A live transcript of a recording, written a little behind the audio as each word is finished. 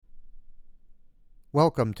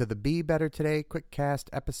Welcome to the Be Better Today Quickcast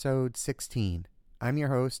episode 16. I'm your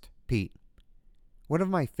host, Pete. One of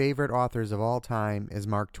my favorite authors of all time is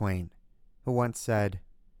Mark Twain, who once said,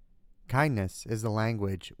 "Kindness is the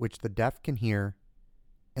language which the deaf can hear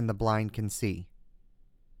and the blind can see."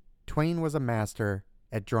 Twain was a master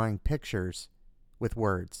at drawing pictures with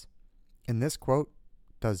words, and this quote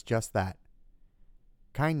does just that.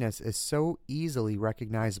 Kindness is so easily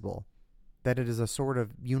recognizable that it is a sort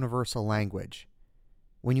of universal language.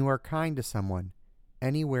 When you are kind to someone,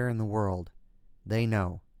 anywhere in the world, they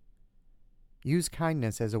know. Use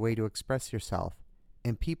kindness as a way to express yourself,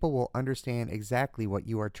 and people will understand exactly what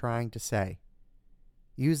you are trying to say.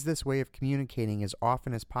 Use this way of communicating as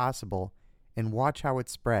often as possible and watch how it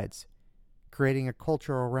spreads, creating a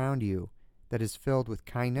culture around you that is filled with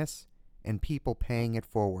kindness and people paying it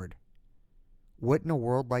forward. Wouldn't a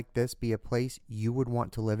world like this be a place you would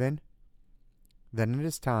want to live in? Then it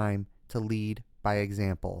is time to lead by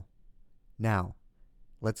example. Now,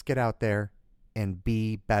 let's get out there and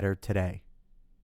be better today.